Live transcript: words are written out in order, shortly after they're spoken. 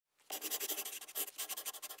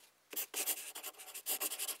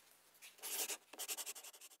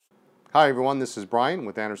Hi everyone, this is Brian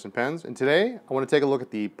with Anderson Pens, and today I want to take a look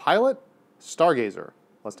at the Pilot Stargazer.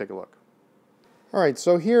 Let's take a look. Alright,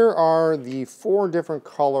 so here are the 4 different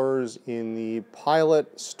colors in the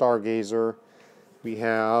Pilot Stargazer. We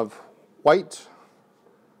have white,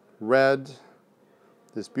 red,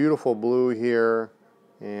 this beautiful blue here,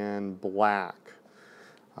 and black.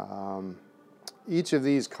 Each of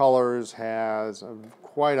these colors has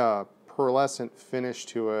quite a pearlescent finish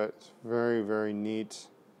to it. It's very, very neat.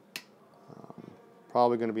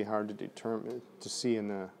 Probably going to be hard to determine to see in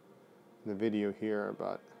the video here,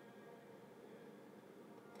 but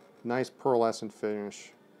nice pearlescent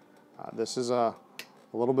finish. This is a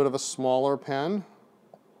little bit of a smaller pen,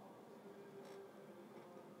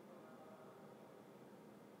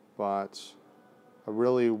 but a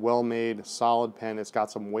really well-made, solid pen. It's got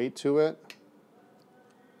some weight to it.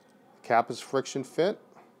 The cap is friction fit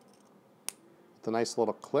with a nice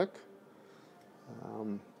little click.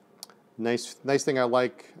 Nice thing I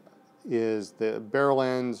like is the barrel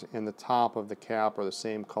ends and the top of the cap are the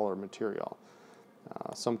same color material.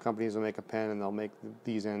 Some companies will make a pen and they'll make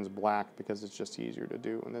these ends black because it's just easier to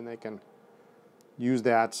do, and then they can use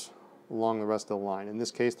that along the rest of the line. In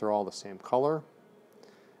this case, they're all the same color.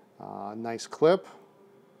 Nice clip.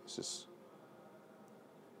 This just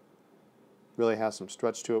really has some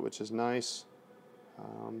stretch to it, which is nice.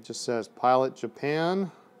 Just says Pilot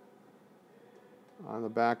Japan on the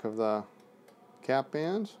back of the cap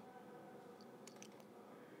band,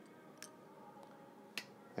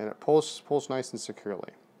 and it pulls nice and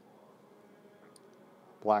securely.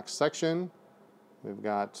 Black section, we've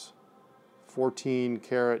got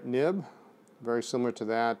 14-karat nib, very similar to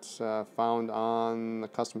that found on the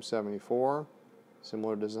Custom 74,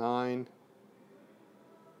 similar design.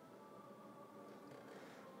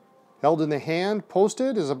 Held in the hand,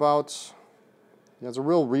 posted is about, it's a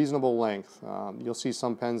real reasonable length. You'll see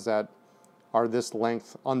some pens that are this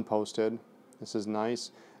length unposted. This is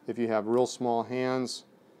nice. If you have real small hands,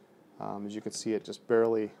 as you can see, it just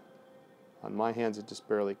barely, on my hands, it just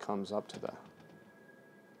barely comes up to the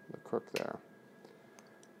crook there.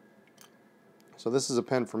 So this is a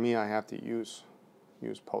pen for me I have to use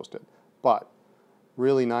posted, but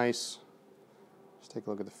really nice. Just take a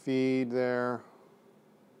look at the feed there.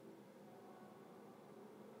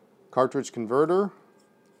 Cartridge converter,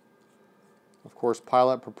 of course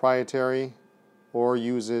Pilot proprietary, or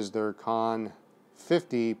uses their Con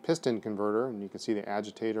 50 piston converter, and you can see the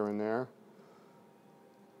agitator in there.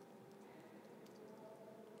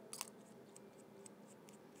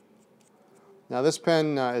 Now this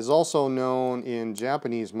pen is also known in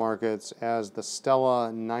Japanese markets as the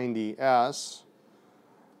Stella 90S.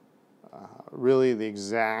 Really the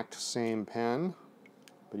exact same pen.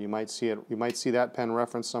 But you might see that pen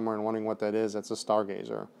referenced somewhere and wondering what that is. That's a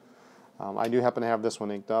Stargazer. I do happen to have this one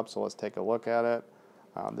inked up, so let's take a look at it.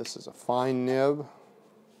 This is a fine nib.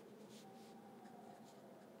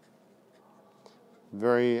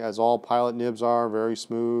 As all Pilot nibs are, very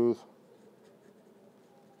smooth.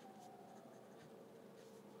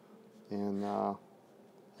 And a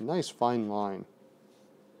nice fine line.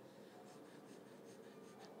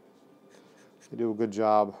 They do a good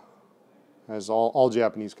job, as all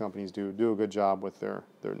Japanese companies do a good job with their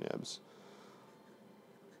nibs.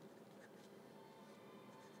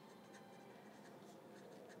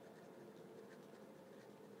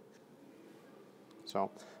 So,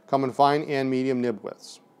 come in fine and medium nib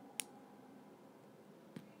widths.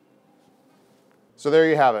 So there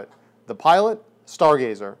you have it, the Pilot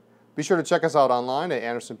Stargazer. Be sure to check us out online at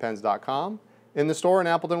andersonpens.com, in the store in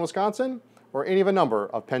Appleton, Wisconsin, or any of a number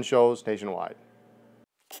of pen shows nationwide.